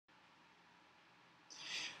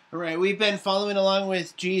All right, we've been following along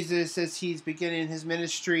with Jesus as he's beginning his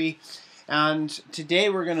ministry, and today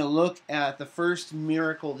we're going to look at the first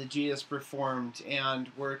miracle that Jesus performed, and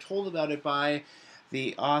we're told about it by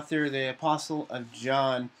the author, the Apostle of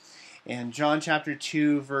John, in John chapter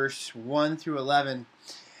 2, verse 1 through 11.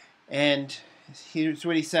 And here's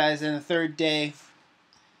what he says: "In the third day,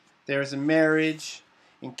 there was a marriage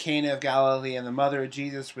in Cana of Galilee, and the mother of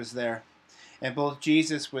Jesus was there. And both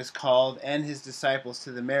Jesus was called and his disciples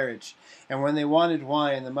to the marriage. And when they wanted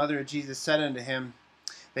wine, the mother of Jesus said unto him,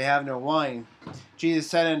 They have no wine. Jesus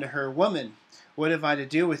said unto her, Woman, what have I to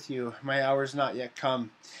do with you? My hour is not yet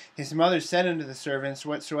come. His mother said unto the servants,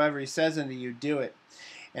 Whatsoever he says unto you, do it.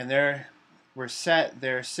 And there were set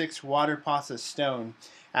there 6 water pots of stone,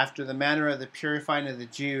 after the manner of the purifying of the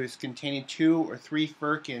Jews, containing 2 or 3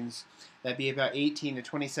 firkins, that be about 18 to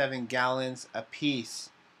 27 gallons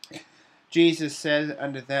apiece. Jesus said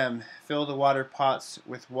unto them, Fill the water pots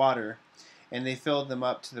with water. And they filled them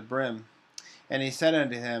up to the brim. And he said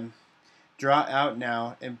unto him, Draw out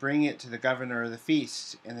now, and bring it to the governor of the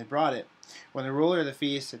feast. And they brought it. When the ruler of the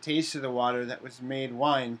feast had tasted the water that was made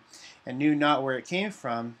wine, and knew not where it came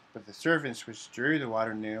from, but the servants which drew the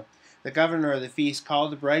water knew, the governor of the feast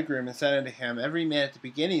called the bridegroom, and said unto him, Every man at the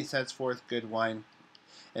beginning sets forth good wine,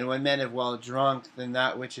 and when men have well drunk, then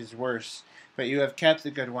that which is worse. But you have kept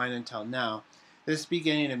the good wine until now. This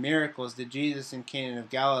beginning of miracles did Jesus in Cana of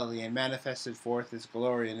Galilee, and manifested forth his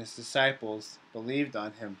glory, and his disciples believed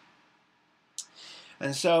on him."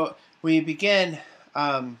 And so we begin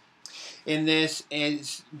in this,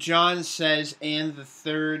 as John says, "and the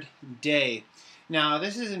third day." Now,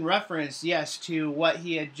 this is in reference, yes, to what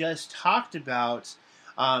he had just talked about,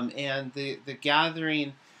 and the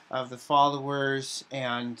gathering of the followers,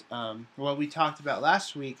 and what we talked about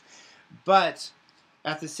last week. But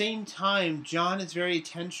at the same time, John is very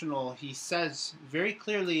intentional. He says very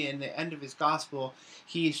clearly in the end of his gospel,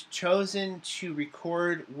 he's chosen to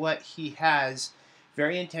record what he has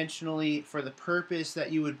very intentionally for the purpose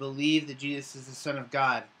that you would believe that Jesus is the Son of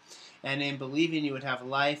God. And in believing, you would have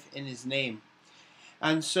life in his name.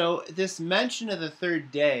 And so this mention of the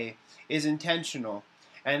third day is intentional.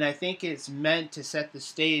 And I think it's meant to set the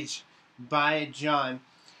stage by John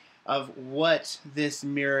of what this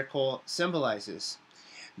miracle symbolizes.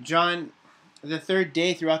 John, the third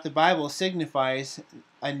day throughout the Bible, signifies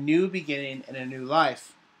a new beginning and a new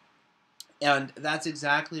life. And that's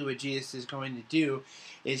exactly what Jesus is going to do,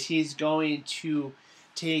 is he's going to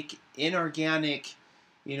take inorganic,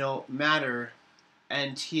 matter,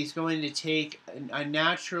 and he's going to take a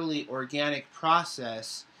naturally organic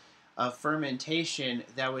process of fermentation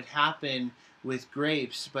that would happen with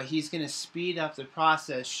grapes, but he's going to speed up the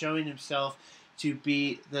process, showing himself to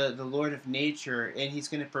be the Lord of nature, and he's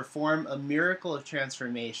going to perform a miracle of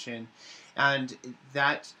transformation, and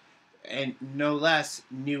no less,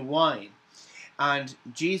 new wine. And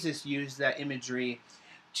Jesus used that imagery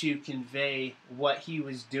to convey what he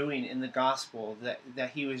was doing in the gospel,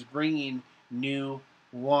 that he was bringing new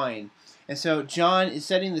wine. And so John is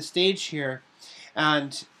setting the stage here,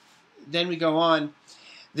 and then we go on.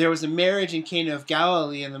 There was a marriage in Cana of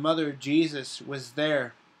Galilee, and the mother of Jesus was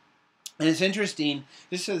there. And it's interesting,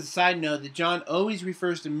 just as a side note, that John always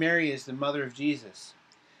refers to Mary as the mother of Jesus.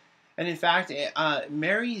 And in fact,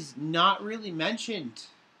 Mary's not really mentioned.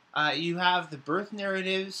 You have the birth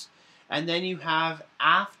narratives, and then you have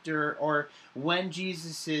after, or when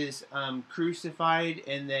Jesus is crucified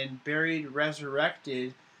and then buried,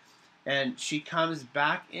 resurrected, and she comes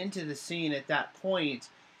back into the scene at that point.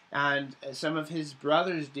 And some of his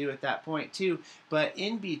brothers do at that point too. But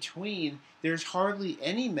in between, there's hardly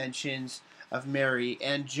any mentions of Mary.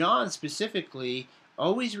 And John specifically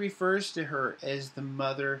always refers to her as the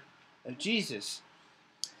mother of Jesus.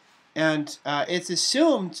 And it's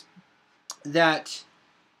assumed that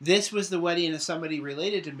this was the wedding of somebody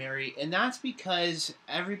related to Mary. And that's because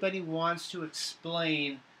everybody wants to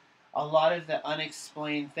explain a lot of the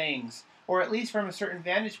unexplained things. Or at least from a certain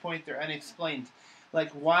vantage point, they're unexplained.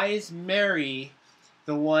 Like, why is Mary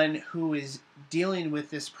the one who is dealing with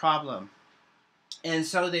this problem? And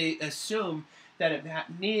so they assume that it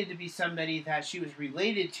needed to be somebody that she was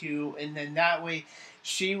related to, and then that way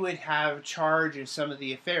she would have charge of some of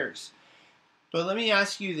the affairs. But let me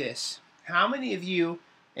ask you this. How many of you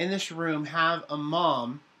in this room have a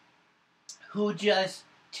mom who just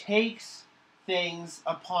takes things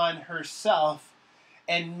upon herself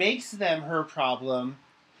and makes them her problem,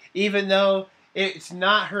 even though it's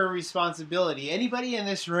not her responsibility? Anybody in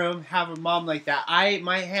this room have a mom like that?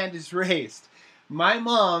 My hand is raised. My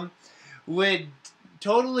mom would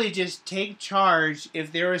totally just take charge if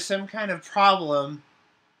there was some kind of problem,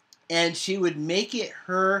 and she would make it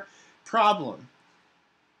her problem.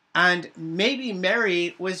 And maybe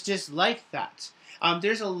Mary was just like that.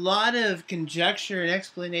 There's a lot of conjecture and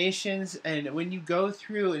explanations, and when you go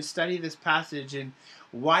through and study this passage, and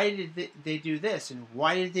why did they do this, and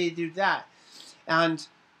why did they do that, and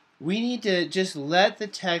we need to just let the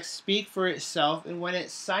text speak for itself, and when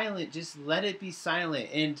it's silent, just let it be silent.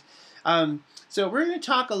 And so we're going to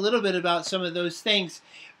talk a little bit about some of those things,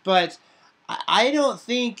 but I don't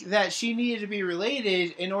think that she needed to be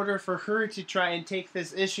related in order for her to try and take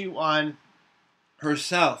this issue on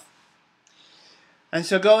herself. And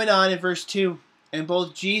so going on in verse 2, and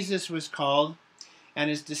both Jesus was called and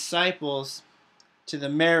his disciples to the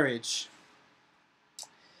marriage.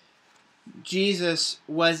 Jesus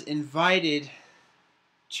was invited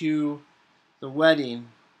to the wedding.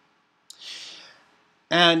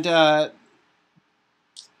 And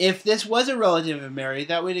if this was a relative of Mary,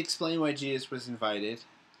 that would explain why Jesus was invited.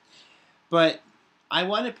 But I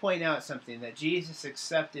want to point out something, that Jesus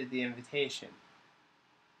accepted the invitation.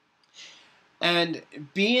 And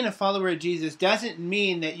being a follower of Jesus doesn't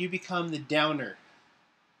mean that you become the downer.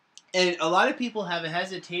 And a lot of people have a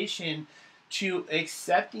hesitation to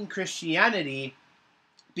accepting Christianity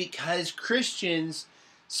because Christians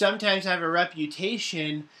sometimes have a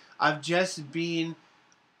reputation of just being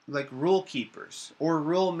like rule keepers or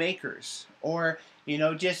rule makers, or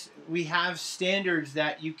just we have standards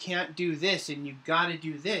that you can't do this and you got to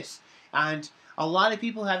do this. And a lot of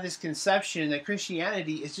people have this conception that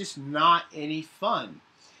Christianity is just not any fun,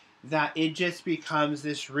 that it just becomes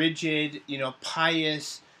this rigid,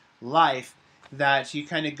 pious life that you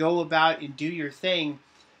kind of go about and do your thing.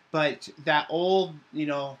 But that old,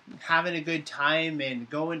 having a good time and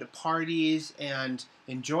going to parties and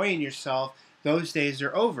enjoying yourself, those days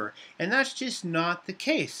are over. And that's just not the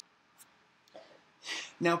case.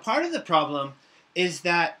 Now, part of the problem is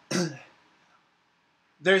that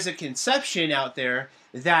there's a conception out there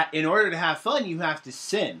that in order to have fun, you have to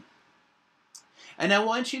sin. And I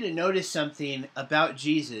want you to notice something about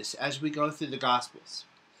Jesus as we go through the Gospels.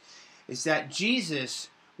 Is that Jesus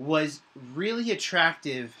was really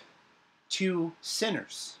attractive to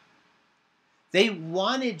sinners. They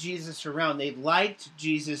wanted Jesus around. They liked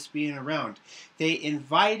Jesus being around. They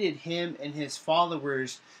invited him and his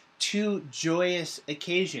followers to joyous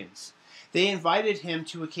occasions. They invited him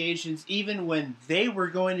to occasions even when they were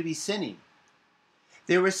going to be sinning.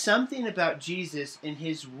 There was something about Jesus in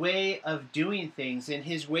his way of doing things, in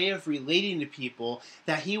his way of relating to people,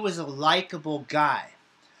 that he was a likable guy.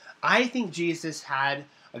 I think Jesus had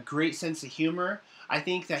a great sense of humor. I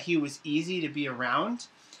think that he was easy to be around.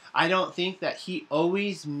 I don't think that he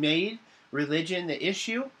always made religion the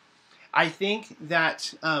issue. I think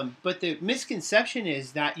that, but the misconception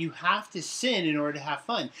is that you have to sin in order to have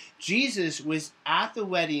fun. Jesus was at the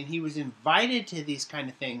wedding. He was invited to these kind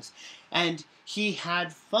of things. And he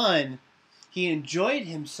had fun. He enjoyed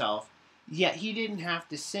himself. Yet he didn't have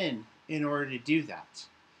to sin in order to do that.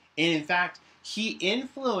 And in fact, he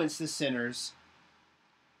influenced the sinners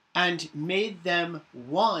and made them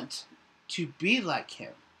want to be like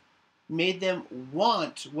him. Made them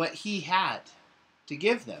want what he had to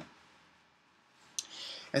give them.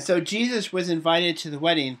 And so Jesus was invited to the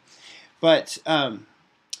wedding, but and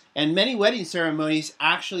many wedding ceremonies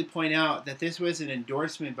actually point out that this was an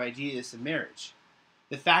endorsement by Jesus of marriage.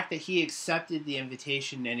 The fact that he accepted the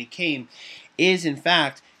invitation and he came is in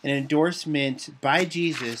fact an endorsement by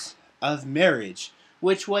Jesus of marriage,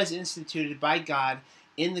 which was instituted by God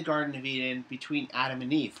in the Garden of Eden between Adam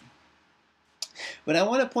and Eve. But I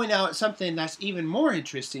want to point out something that's even more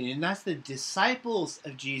interesting, and that's the disciples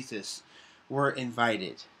of Jesus were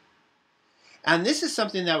invited. And this is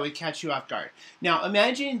something that would catch you off guard. Now,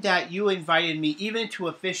 imagine that you invited me even to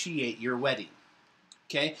officiate your wedding,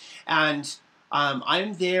 okay? And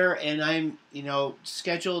I'm there, and I'm,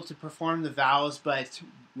 scheduled to perform the vows, but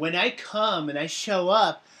when I come and I show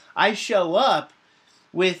up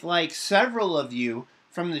with like several of you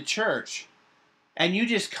from the church, and you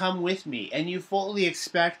just come with me, and you fully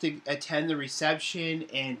expect to attend the reception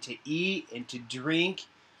and to eat and to drink.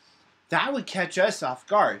 That would catch us off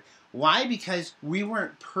guard. Why? Because we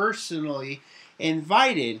weren't personally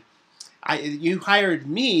invited. You hired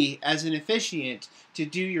me as an officiant to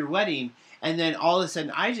do your wedding, and then all of a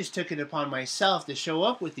sudden I just took it upon myself to show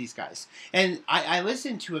up with these guys. And I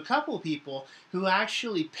listened to a couple people who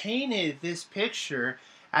actually painted this picture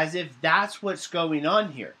as if that's what's going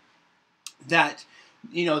on here. That,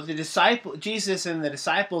 Jesus and the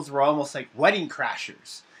disciples were almost like wedding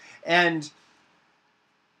crashers. And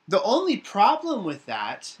the only problem with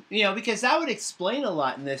that, because that would explain a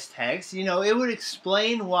lot in this text. It would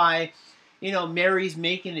explain why, Mary's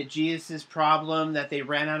making it Jesus' problem that they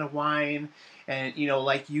ran out of wine. And,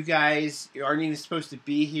 like, you guys aren't even supposed to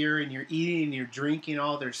be here, and you're eating and you're drinking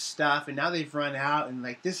all their stuff, and now they've run out, and,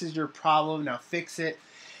 like, this is your problem, now fix it.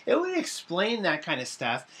 It would explain that kind of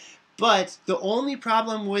stuff. But the only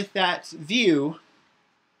problem with that view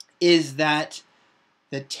is that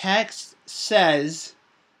the text says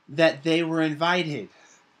that they were invited.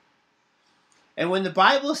 And when the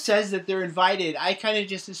Bible says that they're invited, I kind of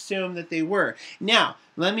just assume that they were. Now,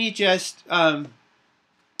 let me just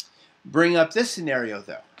bring up this scenario,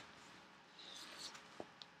 though.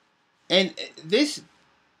 And this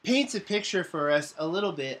paints a picture for us a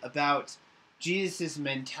little bit about Jesus'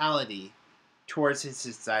 mentality towards his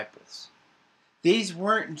disciples. These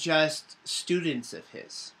weren't just students of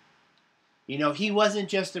his. He wasn't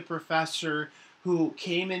just a professor who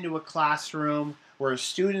came into a classroom where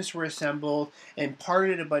students were assembled,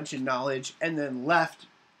 imparted a bunch of knowledge, and then left,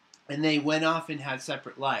 and they went off and had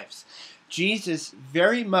separate lives. Jesus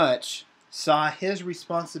very much saw his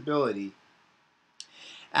responsibility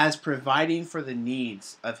as providing for the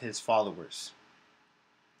needs of his followers.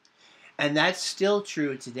 And that's still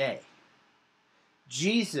true today.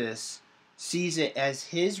 Jesus sees it as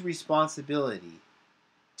his responsibility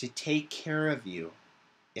to take care of you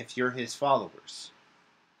if you're his followers.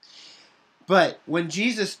 But when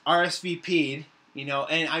Jesus RSVP'd,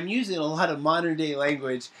 and I'm using a lot of modern day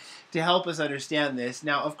language to help us understand this.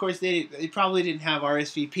 Now, of course, they probably didn't have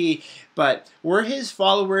RSVP, but were his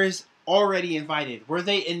followers already invited? Were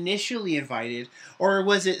they initially invited? Or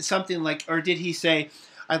was it something like, or did he say,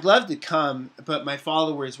 I'd love to come, but my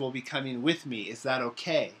followers will be coming with me. Is that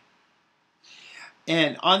okay?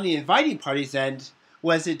 And on the inviting party's end,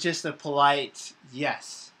 was it just a polite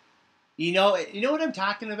yes? You know what I'm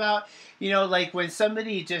talking about? Like when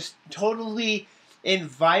somebody just totally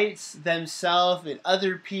invites themselves and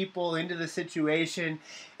other people into the situation,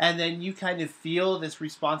 and then you kind of feel this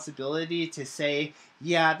responsibility to say,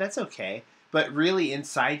 yeah, that's okay. But really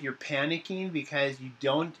inside you're panicking because you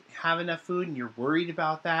don't have enough food and you're worried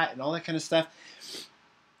about that and all that kind of stuff.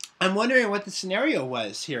 I'm wondering what the scenario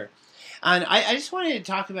was here. And I just wanted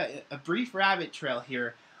to talk about a brief rabbit trail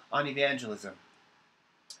here on evangelism.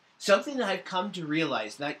 Something that I've come to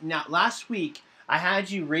realize. Now, last week, I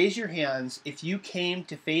had you raise your hands if you came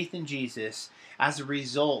to faith in Jesus as a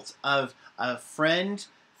result of a friend,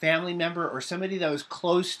 family member, or somebody that was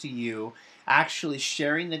close to you actually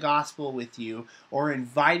sharing the gospel with you or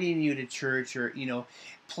inviting you to church or,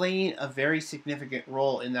 playing a very significant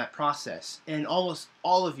role in that process. And almost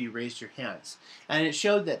all of you raised your hands. And it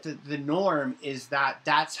showed that the norm is that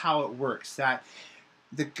that's how it works, that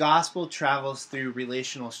the gospel travels through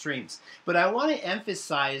relational streams. But I want to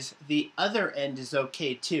emphasize the other end is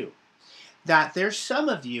okay too. That there's some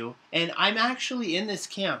of you, and I'm actually in this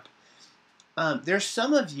camp, there's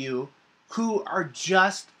some of you who are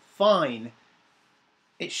just fine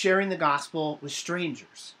at sharing the gospel with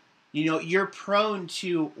strangers. You're prone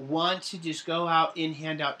to want to just go out and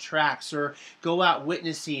hand out tracts or go out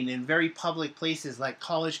witnessing in very public places like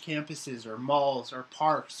college campuses or malls or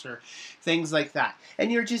parks or things like that. And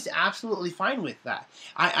you're just absolutely fine with that.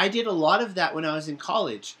 I did a lot of that when I was in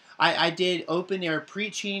college. I did open air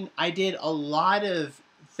preaching. I did a lot of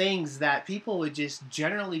things that people would just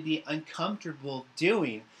generally be uncomfortable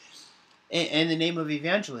doing in the name of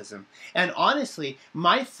evangelism. And honestly,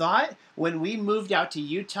 my thought when we moved out to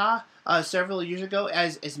Utah several years ago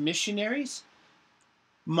as missionaries,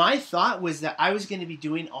 my thought was that I was going to be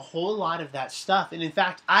doing a whole lot of that stuff. And in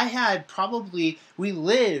fact, we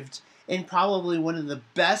lived in probably one of the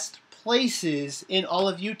best places in all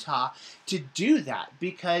of Utah to do that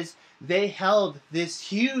because they held this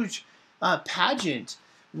huge pageant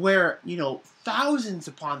where, thousands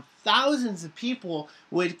upon thousands of people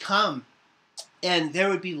would come. And there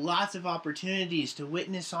would be lots of opportunities to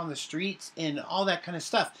witness on the streets and all that kind of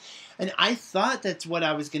stuff. And I thought that's what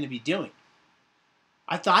I was going to be doing.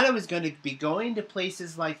 I thought I was going to be going to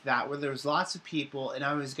places like that where there was lots of people and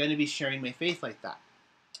I was going to be sharing my faith like that.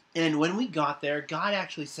 And when we got there, God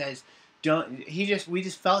actually says, we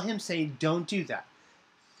just felt him saying, don't do that.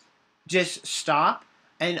 Just stop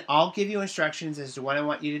and I'll give you instructions as to what I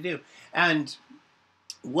want you to do. And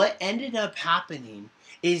what ended up happening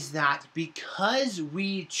is that because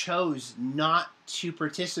we chose not to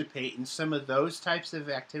participate in some of those types of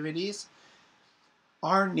activities,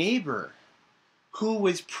 our neighbor, who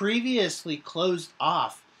was previously closed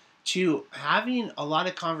off to having a lot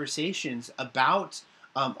of conversations about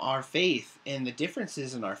our faith and the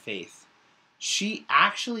differences in our faith, she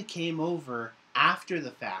actually came over after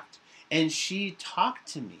the fact and she talked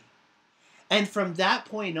to me. And from that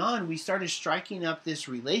point on, we started striking up this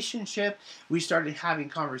relationship. We started having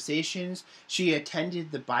conversations. She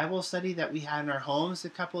attended the Bible study that we had in our homes a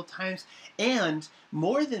couple of times. And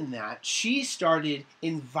more than that, she started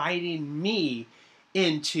inviting me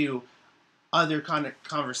into other kind of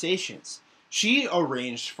conversations. She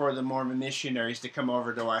arranged for the Mormon missionaries to come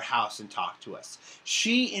over to our house and talk to us.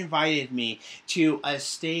 She invited me to a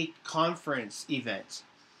stake conference event.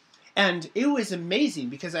 And it was amazing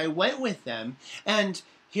because I went with them, and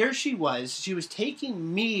here she was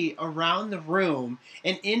taking me around the room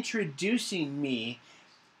and introducing me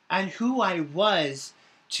and who I was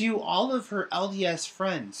to all of her LDS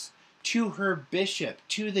friends, to her bishop,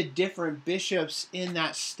 to the different bishops in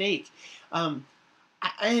that stake.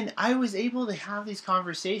 And I was able to have these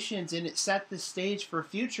conversations, and it set the stage for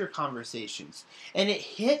future conversations. And it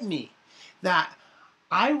hit me that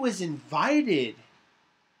I was invited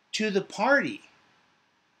to the party.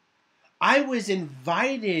 I was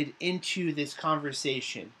invited into this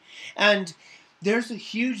conversation. And there's a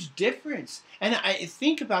huge difference. And I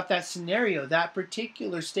think about that scenario, that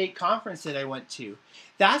particular stake conference that I went to.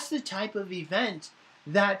 That's the type of event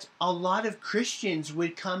that a lot of Christians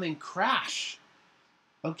would come and crash.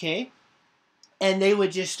 Okay? And they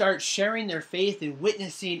would just start sharing their faith and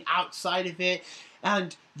witnessing outside of it.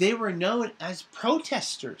 And they were known as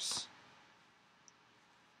protesters.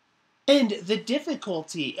 And the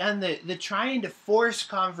difficulty and the trying to force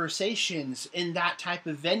conversations in that type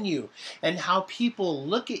of venue, and how people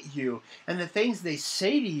look at you and the things they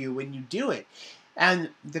say to you when you do it. And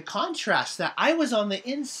the contrast that I was on the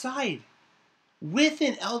inside with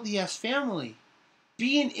an LDS family,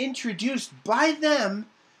 being introduced by them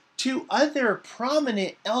to other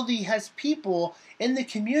prominent LDS people in the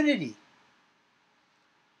community.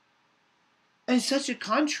 And such a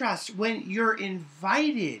contrast when you're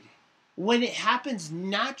invited, when it happens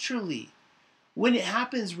naturally, when it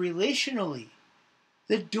happens relationally.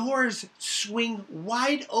 The doors swing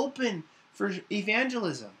wide open for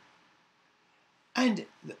evangelism. And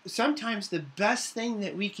sometimes the best thing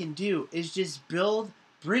that we can do is just build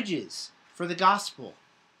bridges for the gospel.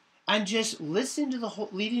 And just listen to the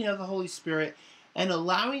leading of the Holy Spirit and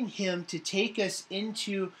allowing Him to take us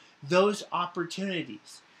into those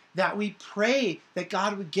opportunities. That we pray that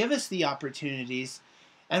God would give us the opportunities,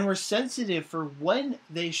 and we're sensitive for when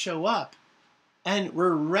they show up, and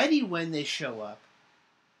we're ready when they show up.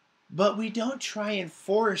 But we don't try and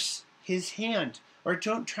force His hand, or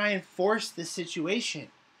don't try and force the situation.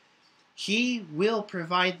 He will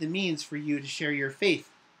provide the means for you to share your faith.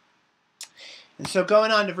 And so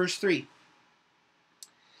going on to verse 3.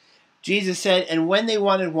 Jesus said, "And when they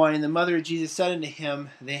wanted wine, the mother of Jesus said unto him,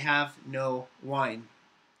 They have no wine."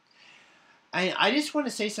 I just want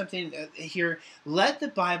to say something here. Let the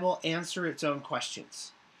Bible answer its own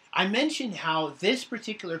questions. I mentioned how this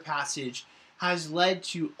particular passage has led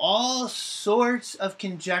to all sorts of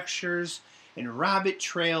conjectures and rabbit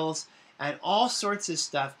trails and all sorts of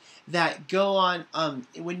stuff that go on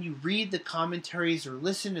when you read the commentaries or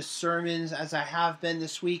listen to sermons, as I have been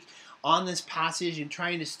this week on this passage and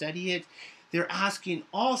trying to study it. They're asking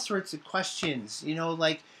all sorts of questions,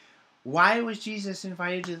 like, why was Jesus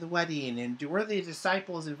invited to the wedding? And were the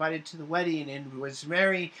disciples invited to the wedding? And was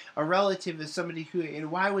Mary a relative of somebody who, and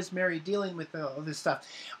why was Mary dealing with all this stuff?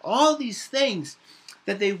 All these things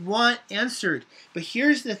that they want answered. But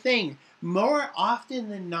here's the thing. More often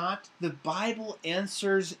than not, the Bible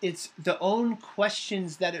answers its own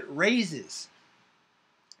questions that it raises.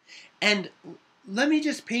 And let me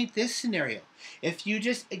just paint this scenario. If you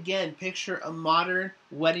just, again, picture a modern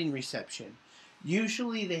wedding reception.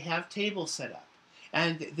 Usually they have tables set up.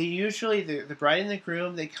 And they usually, the bride and the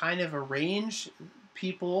groom, they kind of arrange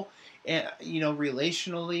people,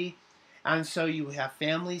 relationally. And so you have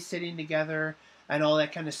families sitting together and all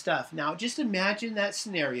that kind of stuff. Now, just imagine that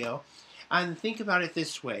scenario and think about it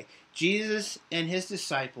this way. Jesus and his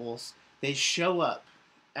disciples, they show up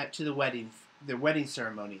to the wedding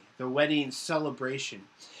ceremony, the wedding celebration.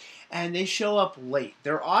 And they show up late.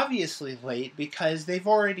 They're obviously late because they've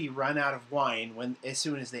already run out of wine as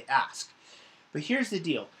soon as they ask. But here's the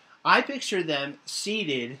deal. I picture them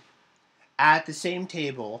seated at the same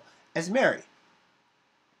table as Mary.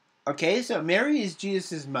 Okay, so Mary is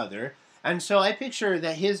Jesus' mother, and so I picture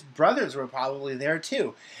that his brothers were probably there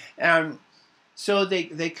too. So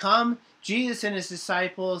they come, Jesus and his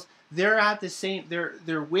disciples, they're at the same,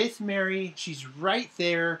 they're with Mary, she's right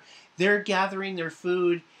there, they're gathering their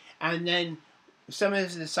food, and then some of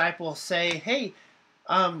his disciples say, "Hey,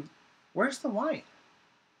 where's the wine?"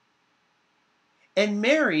 And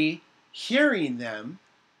Mary, hearing them,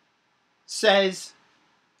 says,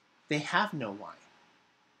 "They have no wine."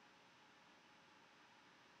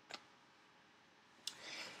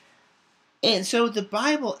 And so the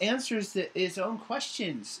Bible answers its own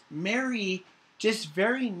questions. Mary just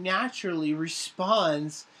very naturally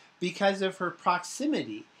responds because of her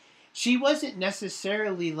proximity. She wasn't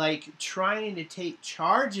necessarily like trying to take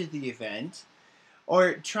charge of the event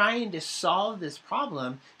or trying to solve this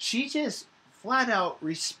problem. She just flat out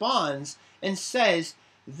responds and says,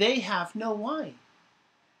 they have no wine.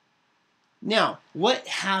 Now, what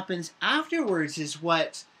happens afterwards is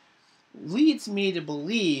what leads me to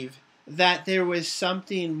believe that there was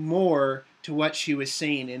something more to what she was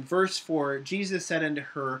saying. In verse 4, Jesus said unto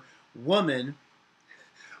her, Woman,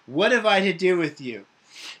 what have I to do with you?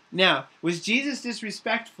 Now, was Jesus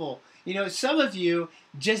disrespectful? You know, some of you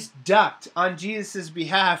just ducked on Jesus'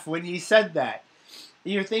 behalf when he said that.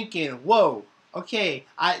 You're thinking, whoa, okay,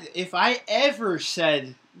 if I ever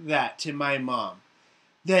said that to my mom,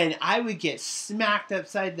 then I would get smacked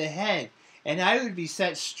upside the head and I would be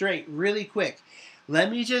set straight really quick.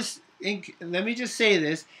 Let me just say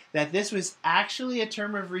this, that this was actually a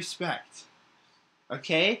term of respect.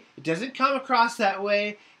 Okay? It doesn't come across that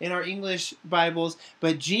way in our English Bibles,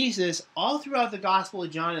 but Jesus, all throughout the Gospel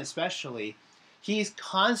of John especially, he's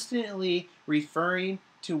constantly referring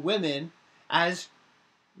to women as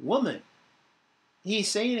woman. He's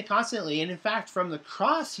saying it constantly, and in fact, from the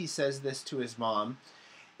cross he says this to his mom,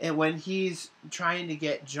 and when he's trying to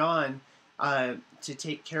get John to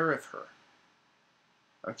take care of her.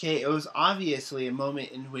 Okay, it was obviously a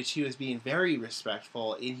moment in which he was being very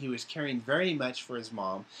respectful and he was caring very much for his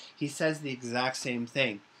mom. He says the exact same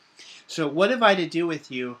thing. So what have I to do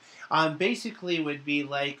with you? Basically would be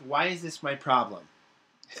like, why is this my problem?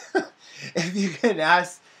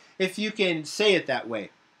 If you can say it that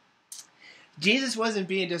way. Jesus wasn't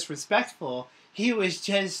being disrespectful. He was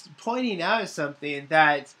just pointing out something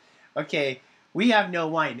that, okay, we have no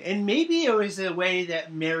wine. And maybe it was the way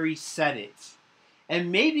that Mary said it. And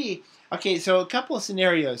maybe, okay, so a couple of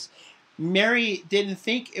scenarios. Mary didn't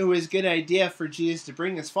think it was a good idea for Jesus to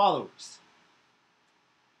bring his followers.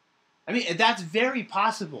 I mean, that's very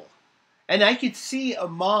possible. And I could see a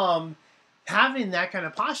mom having that kind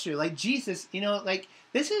of posture. Like Jesus, you know, like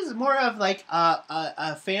this is more of like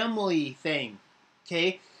a family thing,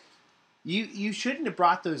 okay? You shouldn't have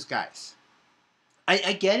brought those guys.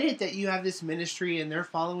 I get it that you have this ministry and they're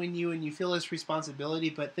following you and you feel this responsibility,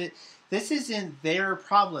 but this isn't their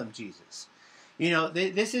problem, Jesus. You know,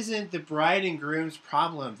 this isn't the bride and groom's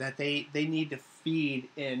problem that they need to feed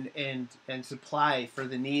and supply for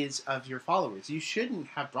the needs of your followers. You shouldn't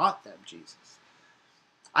have brought them, Jesus.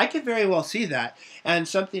 I could very well see that. And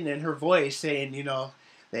something in her voice saying, you know,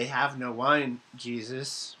 they have no wine,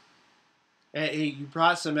 Jesus. Hey, you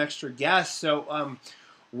brought some extra guests, so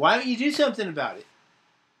why don't you do something about it?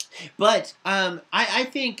 But I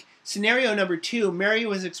think scenario number 2, Mary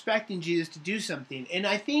was expecting Jesus to do something. And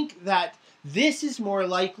I think that this is more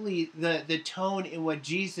likely the tone in what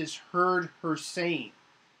Jesus heard her saying.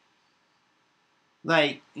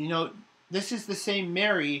 Like, you know, this is the same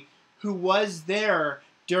Mary who was there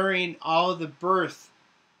during all the birth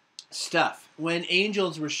stuff, when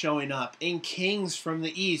angels were showing up and kings from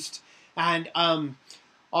the east and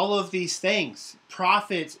all of these things,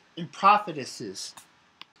 prophets and prophetesses.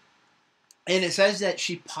 And it says that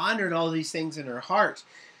she pondered all these things in her heart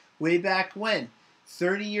way back when.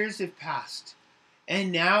 30 years have passed.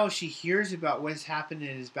 And now she hears about what's happened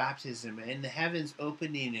in his baptism and the heavens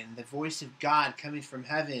opening and the voice of God coming from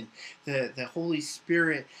heaven, the Holy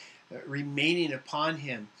Spirit remaining upon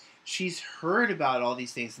him. She's heard about all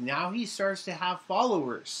these things. Now he starts to have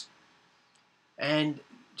followers. And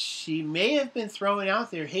she may have been throwing out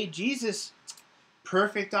there, hey, Jesus,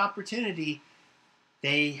 perfect opportunity.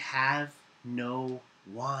 They have no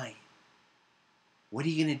wine. What are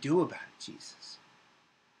you going to do about it, Jesus?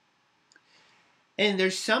 And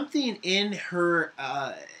there's something in her,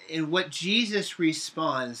 in what Jesus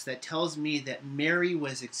responds that tells me that Mary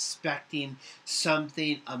was expecting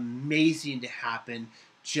something amazing to happen,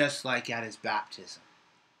 just like at his baptism.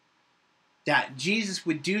 That Jesus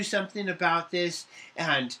would do something about this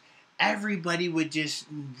and everybody would just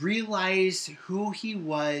realize who he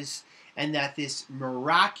was and that this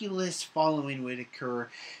miraculous following would occur.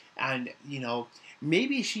 And, you know,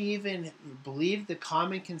 maybe she even believed the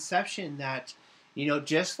common conception that, you know,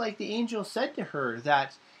 just like the angel said to her,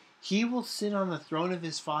 that he will sit on the throne of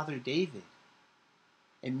his father David.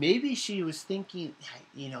 And maybe she was thinking,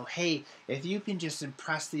 you know, hey, if you can just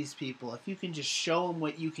impress these people, if you can just show them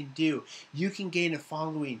what you can do, you can gain a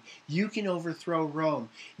following, you can overthrow Rome,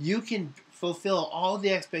 you can fulfill all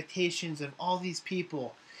the expectations of all these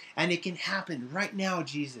people, and it can happen right now,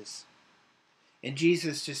 Jesus. And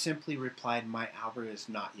Jesus just simply replied, my hour is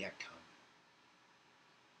not yet come.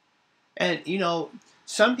 And,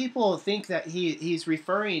 some people think that he's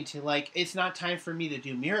referring to, like, it's not time for me to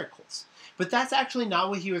do miracles. But that's actually not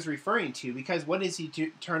what he was referring to, because what does he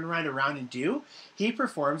turn right around and do? He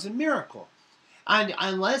performs a miracle. And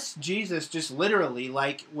unless Jesus just literally,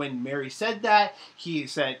 like when Mary said that, he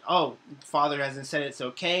said, oh, Father hasn't said it's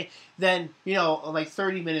okay, then, like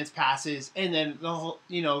 30 minutes passes, and then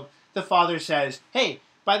the Father says, hey,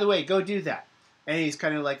 by the way, go do that. And he's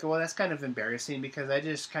kind of like, well, that's kind of embarrassing because I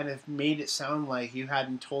just kind of made it sound like you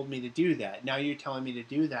hadn't told me to do that. Now you're telling me to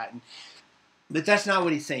do that. But that's not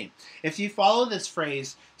what he's saying. If you follow this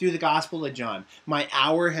phrase through the Gospel of John, my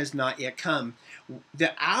hour has not yet come,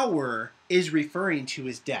 the hour is referring to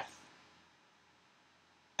his death.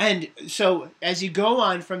 And so as you go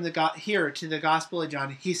on from here to the Gospel of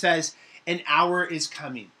John, he says, an hour is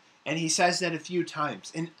coming. And he says that a few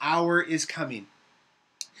times. An hour is coming.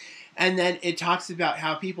 And then it talks about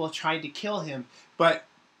how people tried to kill him, but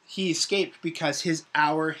he escaped because his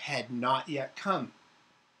hour had not yet come.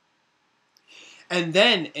 And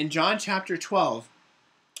then in John chapter 12,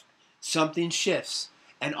 something shifts.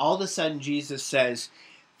 And all of a sudden Jesus says,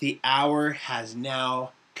 the hour has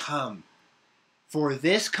now come. For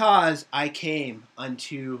this cause I came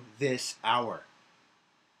unto this hour.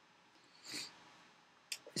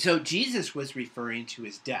 So Jesus was referring to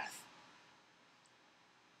his death.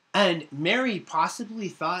 And Mary possibly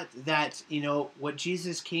thought that, what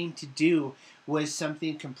Jesus came to do was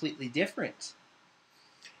something completely different.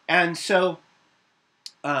 And so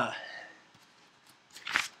in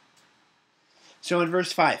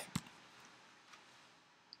verse 5,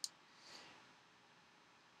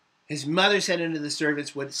 his mother said unto the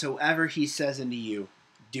servants, whatsoever he says unto you,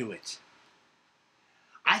 do it.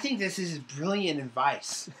 I think this is brilliant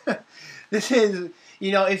advice. This is,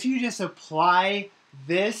 if you just apply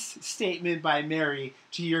this statement by Mary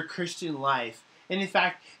to your Christian life, and in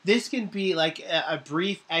fact, this can be like a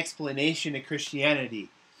brief explanation of Christianity.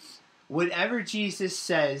 Whatever Jesus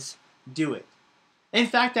says, do it. In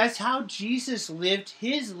fact, that's how Jesus lived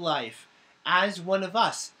his life as one of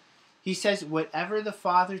us. He says, whatever the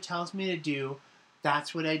Father tells me to do,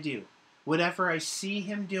 that's what I do. Whatever I see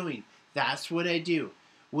him doing, that's what I do.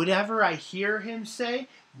 Whatever I hear him say,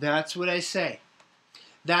 that's what I say.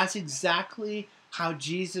 That's exactly how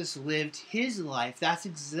Jesus lived his life. That's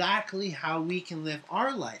exactly how we can live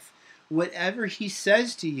our life. Whatever he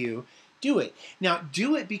says to you, do it. Now,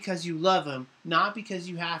 do it because you love him, not because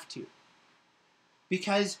you have to.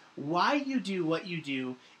 Because why you do what you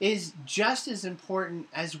do is just as important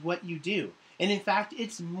as what you do. And in fact,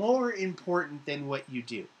 it's more important than what you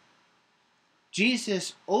do.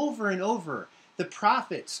 Jesus, over and over, the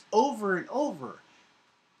prophets, over and over,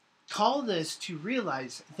 called us to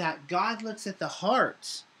realize that God looks at the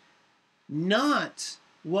hearts, not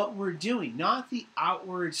what we're doing, not the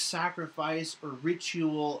outward sacrifice or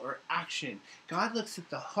ritual or action. God looks at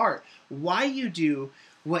the heart. Why you do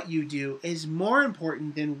what you do is more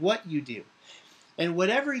important than what you do. And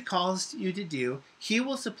whatever he calls you to do, he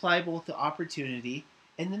will supply both the opportunity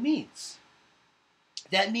and the means.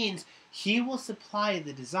 That means he will supply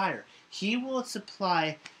the desire. He will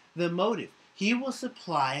supply the motive. He will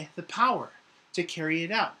supply the power to carry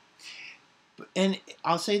it out. And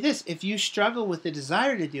I'll say this, if you struggle with the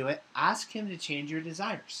desire to do it, ask him to change your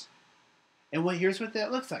desires. And here's what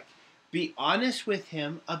that looks like. Be honest with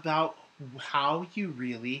him about how you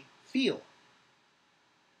really feel.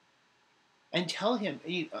 And tell him,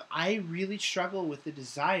 I really struggle with the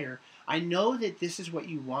desire. I know that this is what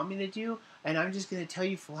you want me to do, and I'm just going to tell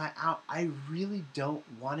you flat out, I really don't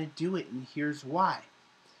want to do it, and here's why.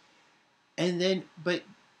 And then, but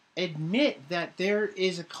admit that there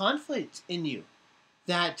is a conflict in you,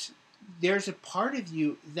 that there's a part of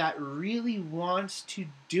you that really wants to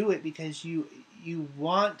do it because you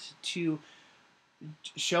want to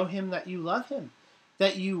show him that you love him,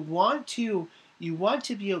 that you want to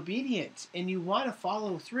be obedient and you want to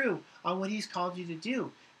follow through on what he's called you to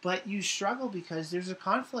do, but you struggle because there's a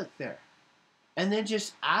conflict there. And then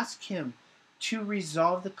just ask him to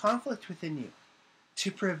resolve the conflict within you,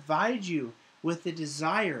 to provide you with the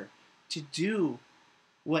desire to do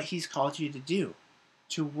what he's called you to do,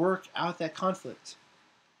 to work out that conflict.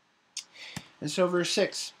 And so verse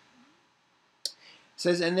 6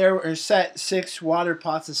 says, and there were set 6 water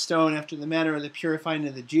pots of stone after the manner of the purifying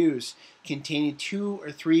of the Jews, containing 2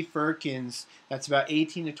 or 3 firkins, that's about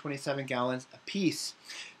 18 to 27 gallons apiece.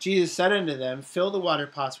 Jesus said unto them, fill the water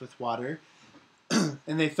pots with water.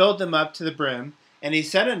 And they filled them up to the brim. And he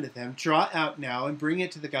said unto them, draw out now and bring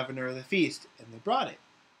it to the governor of the feast. And they brought it.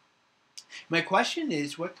 My question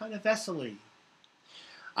is, what kind of vessel are you?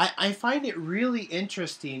 I find it really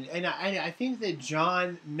interesting, and I think that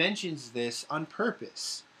John mentions this on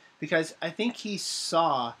purpose because I think he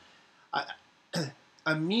saw a,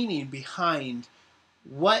 a meaning behind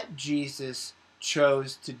what Jesus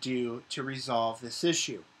chose to do to resolve this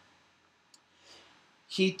issue.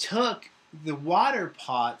 He took the water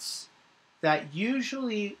pots that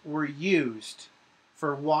usually were used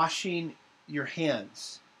for washing your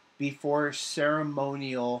hands before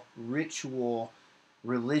ceremonial, ritual,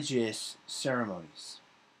 religious ceremonies.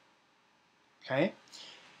 Okay?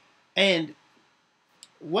 And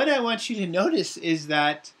what I want you to notice is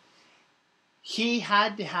that he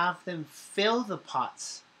had to have them fill the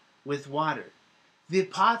pots with water. The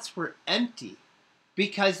pots were empty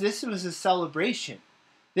because this was a celebration.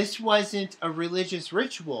 This wasn't a religious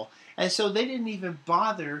ritual. And so they didn't even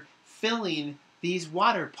bother filling these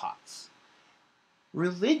water pots.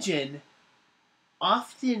 Religion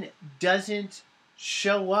often doesn't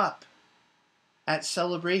show up at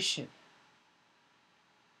celebration.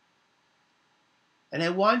 And I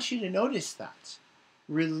want you to notice that.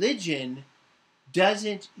 Religion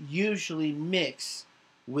doesn't usually mix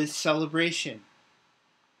with celebration.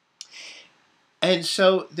 And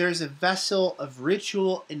so there's a vessel of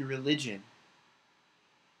ritual and religion.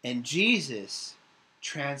 And Jesus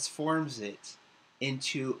transforms it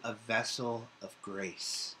into a vessel of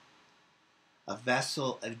grace, a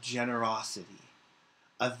vessel of generosity,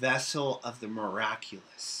 a vessel of the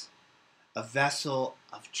miraculous, a vessel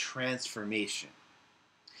of transformation.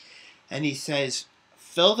 And he says,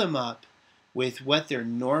 fill them up with what they're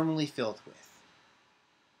normally filled with.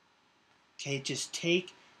 Okay, just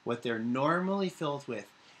take what they're normally filled with.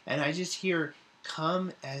 And I just hear,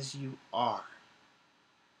 come as you are.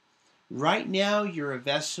 Right now, you're a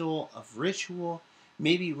vessel of ritual.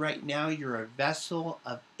 Maybe right now, you're a vessel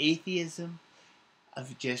of atheism,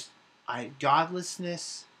 of just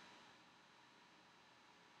godlessness.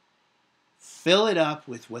 Fill it up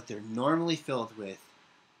with what they're normally filled with.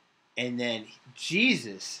 And then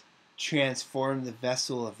Jesus transformed the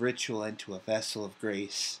vessel of ritual into a vessel of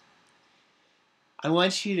grace. I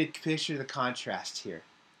want you to picture the contrast here.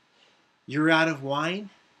 You're out of wine?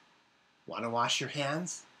 Want to wash your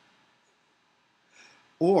hands?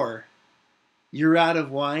 Or you're out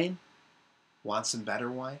of wine? Want some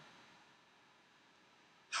better wine?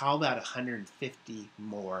 How about 150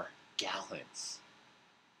 more gallons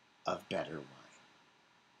of better wine?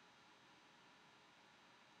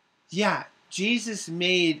 Yeah, Jesus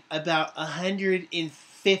made about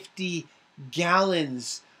 150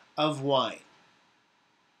 gallons of wine.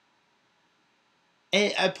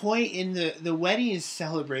 At a point in the wedding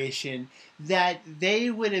celebration that they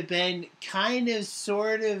would have been kind of,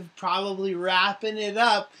 sort of, probably wrapping it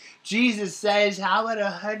up, Jesus says, how about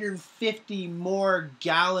 150 more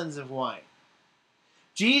gallons of wine?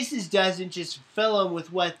 Jesus doesn't just fill them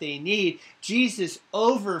with what they need. Jesus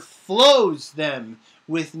overflows them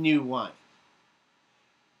with new wine.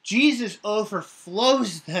 Jesus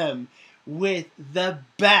overflows them with the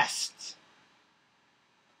best.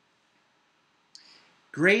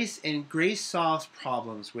 Grace solves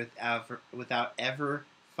problems without ever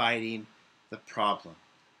fighting the problem.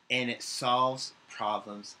 And it solves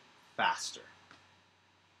problems faster.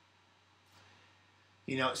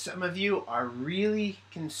 You know, some of you are really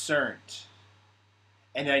concerned.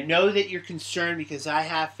 And I know that you're concerned because I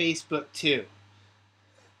have Facebook too.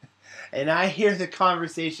 And I hear the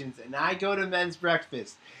conversations, and I go to men's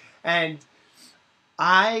breakfast. And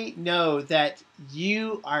I know that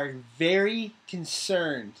you are very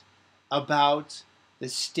concerned about the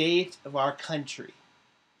state of our country.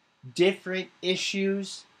 Different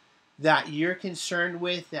issues that you're concerned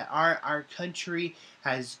with, that our country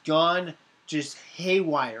has gone just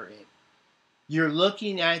haywire in. You're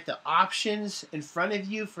looking at the options in front of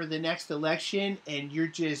you for the next election, and you're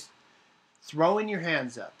just throwing your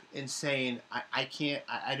hands up and saying,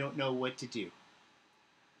 I don't know what to do.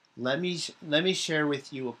 Let me share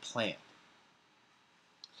with you a plan.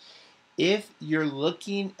 If you're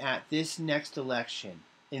looking at this next election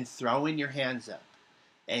and throwing your hands up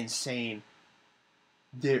and saying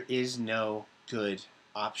there is no good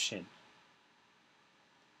option,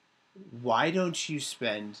 why don't you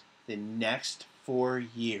spend the next 4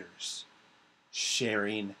 years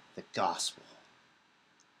sharing the gospel?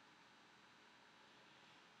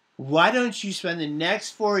 Why don't you spend the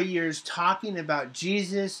next 4 years talking about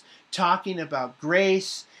Jesus, talking about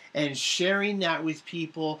grace, and sharing that with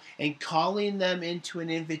people and calling them into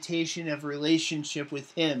an invitation of relationship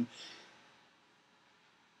with Him,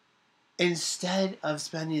 instead of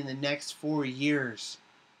spending the next 4 years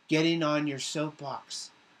getting on your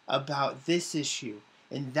soapbox about this issue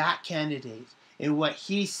and that candidate and what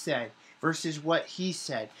he said versus what he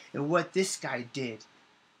said and what this guy did.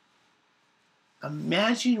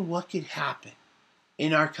 Imagine what could happen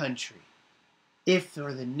in our country if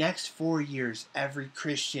for the next 4 years every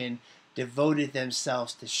Christian devoted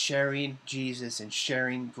themselves to sharing Jesus and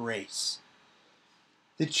sharing grace.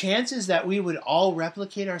 The chances that we would all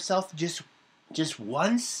replicate ourselves just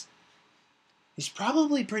once is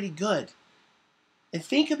probably pretty good. And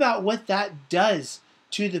think about what that does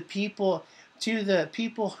to the people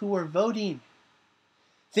who are voting.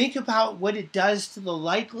 Think about what it does to the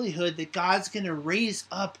likelihood that God's going to raise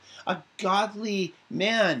up a godly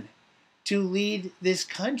man to lead this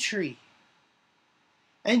country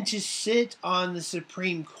and to sit on the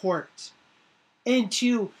Supreme Court and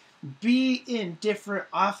to be in different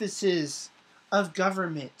offices of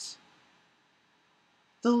government.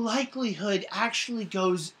 The likelihood actually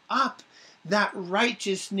goes up that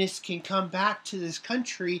righteousness can come back to this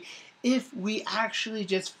country if we actually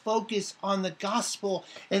just focus on the gospel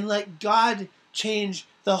and let God change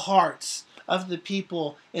the hearts of the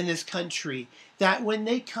people in this country. That when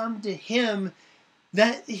they come to Him,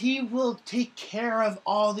 that He will take care of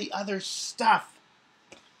all the other stuff.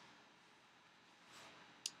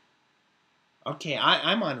 Okay,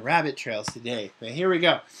 I'm on rabbit trails today, but here we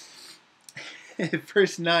go.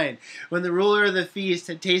 Verse 9, when the ruler of the feast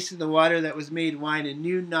had tasted the water that was made wine and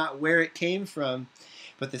knew not where it came from,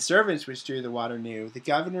 but the servants which drew the water knew, the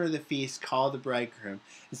governor of the feast called the bridegroom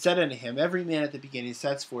and said unto him, every man at the beginning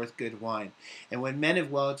sets forth good wine, and when men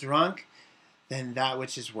have well drunk, then that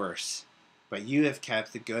which is worse. But you have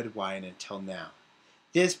kept the good wine until now.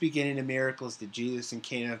 This beginning of miracles did Jesus in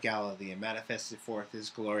Cana of Galilee, and manifested forth his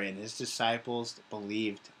glory, and his disciples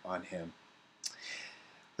believed on him.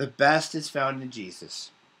 The best is found in Jesus.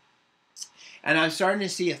 And I'm starting to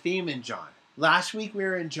see a theme in John. Last week we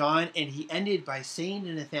were in John, and he ended by saying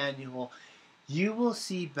to Nathanael, you will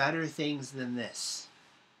see better things than this.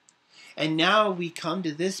 And now we come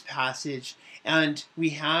to this passage, and we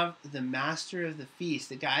have the master of the feast,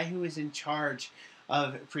 the guy who is in charge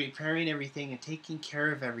of preparing everything and taking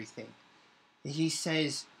care of everything. He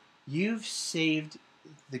says, you've saved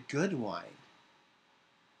the good wine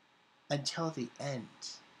until the end.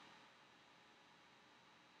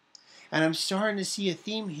 And I'm starting to see a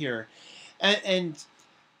theme here. And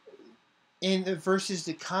in the verses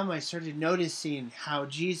to come, I started noticing how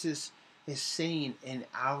Jesus is saying an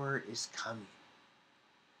hour is coming.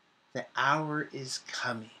 The hour is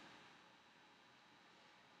coming.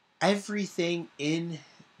 Everything in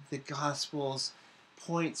the Gospels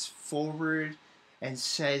points forward and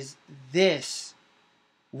says this,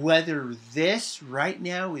 whether this right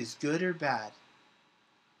now is good or bad,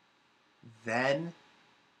 then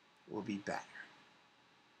will be better.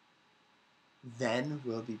 Then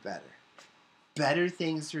will be better. Better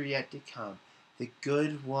things are yet to come. The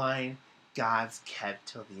good wine God's kept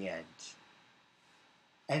till the end.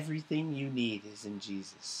 Everything you need is in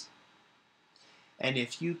Jesus. And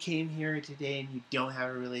if you came here today and you don't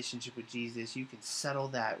have a relationship with Jesus, you can settle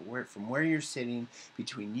that from where you're sitting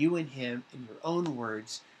between you and Him in your own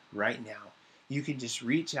words right now. You can just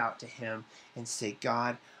reach out to Him and say,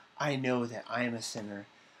 God, I know that I am a sinner.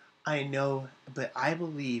 I know, but I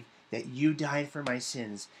believe that you died for my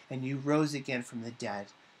sins and you rose again from the dead.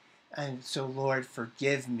 And so, Lord,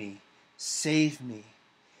 forgive me, save me,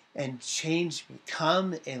 and change me.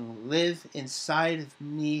 Come and live inside of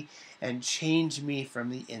me and change me from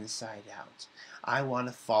the inside out. I want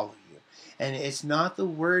to follow you. And it's not the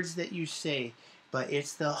words that you say, but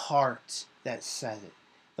it's the heart that says it,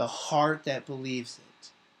 the heart that believes it.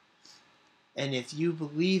 And if you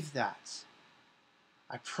believe that,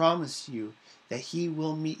 I promise you that He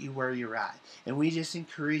will meet you where you're at. And we just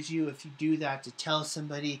encourage you, if you do that, to tell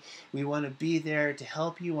somebody. We want to be there to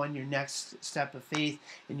help you on your next step of faith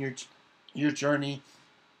in your journey,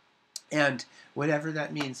 and whatever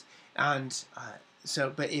that means. And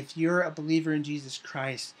but if you're a believer in Jesus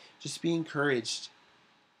Christ, just be encouraged.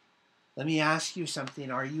 Let me ask you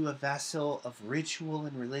something. Are you a vessel of ritual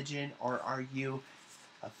and religion, or are you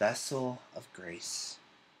a vessel of grace?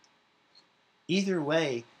 Either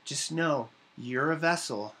way, just know you're a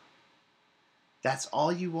vessel. That's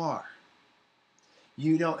all you are.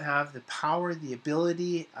 You don't have the power, the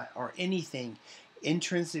ability, or anything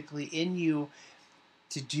intrinsically in you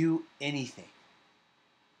to do anything.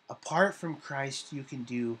 Apart from Christ, you can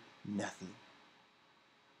do nothing.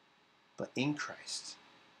 But in Christ,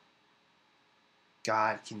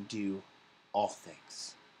 God can do all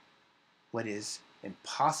things. What is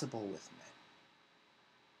impossible with men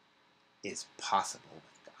is possible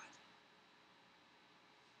with God.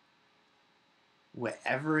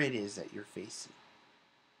 Whatever it is that you're facing,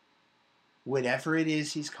 Whatever it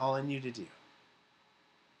is he's calling you to do,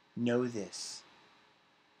 know this.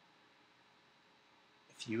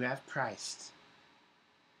 If you have Christ,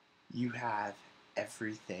 you have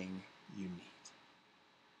everything you need.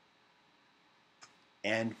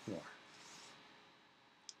 And more.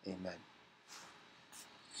 Amen.